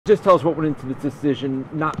Just tell us what went into the decision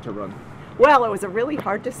not to run. Well, it was a really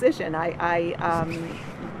hard decision.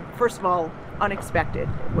 First of all, unexpected.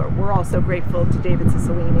 We're all so grateful to David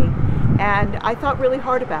Cicilline, and I thought really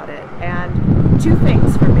hard about it. And two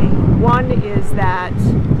things for me. One is that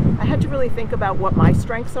I had to really think about what my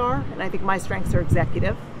strengths are, and I think my strengths are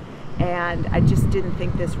executive, and I just didn't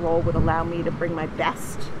think this role would allow me to bring my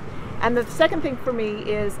best. And the second thing for me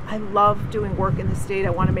is I love doing work in the state. I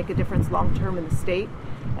want to make a difference long-term in the state,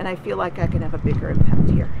 and I feel like I can have a bigger impact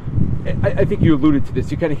here. I think you alluded to this.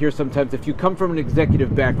 You kind of hear sometimes if you come from an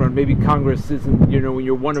executive background, maybe Congress isn't, when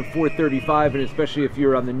you're one of 435, and especially if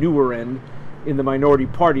you're on the newer end in the minority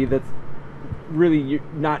party, that's really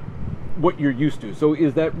not what you're used to. So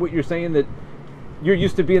is that what you're saying, that you're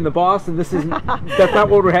used to being the boss, and that's not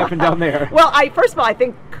what would happen down there? Well, first of all, I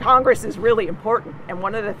think Congress is really important, and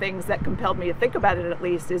one of the things that compelled me to think about it, at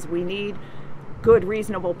least, is we need good,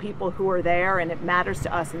 reasonable people who are there, and it matters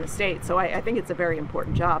to us in the state. So I think it's a very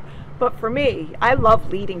important job. But for me, I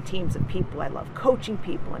love leading teams of people. I love coaching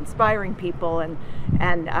people, inspiring people, and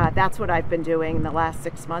that's what I've been doing in the last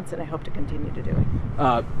 6 months, and I hope to continue to do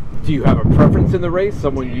it. Do you have a preference in the race?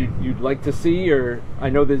 Someone you'd like to see, or I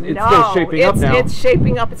know that it's still shaping up now. It's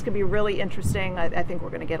shaping up. It's going to be really interesting. I think we're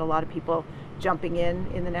going to get a lot of people jumping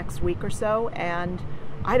in the next week or so, and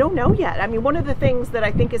I don't know yet. I mean, one of the things that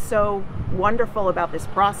I think is so wonderful about this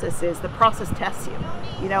process is the process tests you.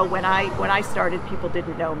 When I started, people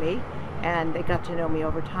didn't know me, and they got to know me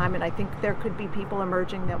over time. And I think there could be people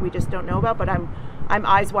emerging that we just don't know about. But I'm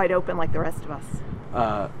eyes wide open like the rest of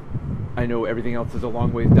us. I know everything else is a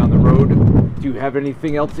long ways down the road. Do you have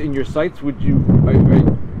anything else in your sights? Would you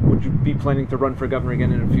be planning to run for governor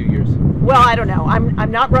again in a few years? Well, I don't know.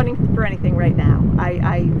 I'm not running for anything right now.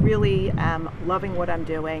 I really am loving what I'm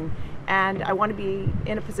doing, and I want to be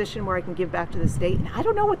in a position where I can give back to the state. And I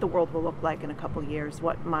don't know what the world will look like in a couple of years,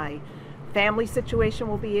 what my family situation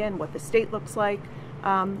will be in, what the state looks like,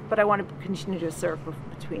 but I want to continue to serve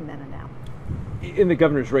between then and now. In the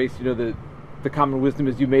governor's race, the common wisdom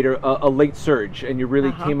is you made a late surge, and you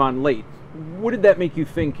really came on late. What did that make you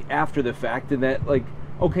think after the fact, and that,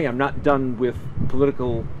 okay, I'm not done with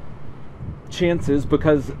political chances,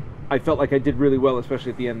 because I felt like I did really well,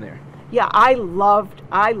 especially at the end there? Yeah, I loved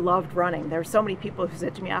running. There were so many people who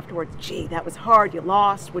said to me afterwards, gee, that was hard, you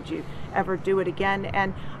lost, would you ever do it again?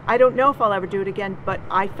 And I don't know if I'll ever do it again, but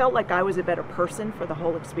I felt like I was a better person for the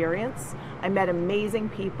whole experience. I met amazing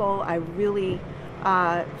people. I really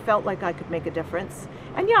felt like I could make a difference.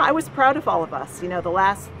 And yeah, I was proud of all of us. The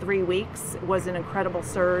last 3 weeks was an incredible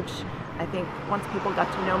surge. I think once people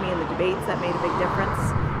got to know me in the debates, that made a big difference.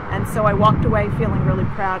 And so I walked away feeling really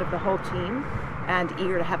proud of the whole team and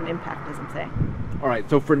eager to have an impact, as I'm saying. All right,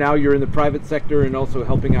 so for now you're in the private sector and also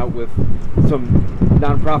helping out with some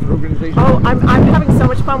nonprofit organizations? Oh, I'm having so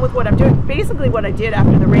much fun with what I'm doing. Basically what I did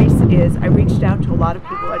after the race is I reached out to a lot of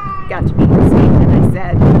people I got to meet in the state, and I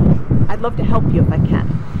said, I'd love to help you if I can.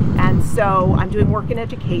 And so I'm doing work in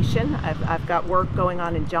education. I've got work going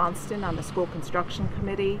on in Johnston on the school construction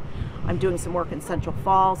committee. I'm doing some work in Central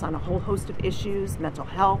Falls on a whole host of issues, mental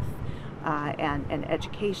health and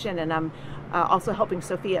education, and I'm also helping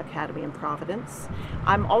Sophia Academy in Providence.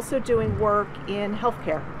 I'm also doing work in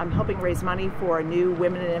healthcare. I'm helping raise money for a new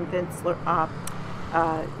women and infants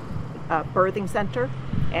birthing center,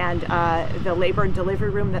 and the labor and delivery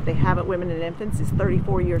room that they have at Women and Infants is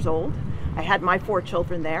 34 years old. I had my 4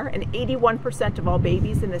 children there, and 81% of all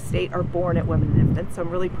babies in the state are born at Women and Infants, so I'm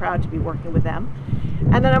really proud to be working with them.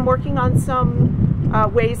 And then I'm working on some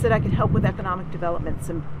ways that I can help with economic development,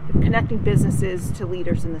 some connecting businesses to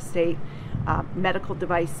leaders in the state, medical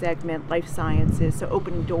device segment, life sciences, so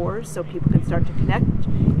opening doors so people can start to connect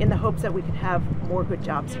in the hopes that we can have more good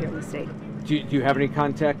jobs here in the state. Do you have any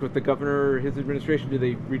contact with the governor or his administration? Do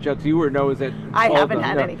they reach out to you, or no? Is that I haven't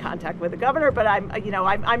had any contact with the governor, but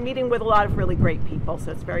I'm meeting with a lot of really great people,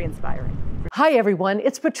 so it's very inspiring. Hi everyone,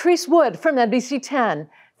 it's Patrice Wood from NBC 10.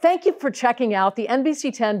 Thank you for checking out the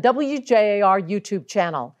NBC 10 WJAR YouTube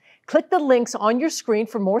channel. Click the links on your screen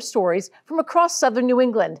for more stories from across Southern New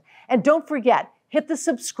England. And don't forget, hit the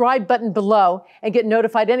subscribe button below and get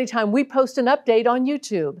notified anytime we post an update on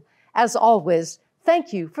YouTube. As always,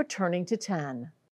 thank you for turning to 10.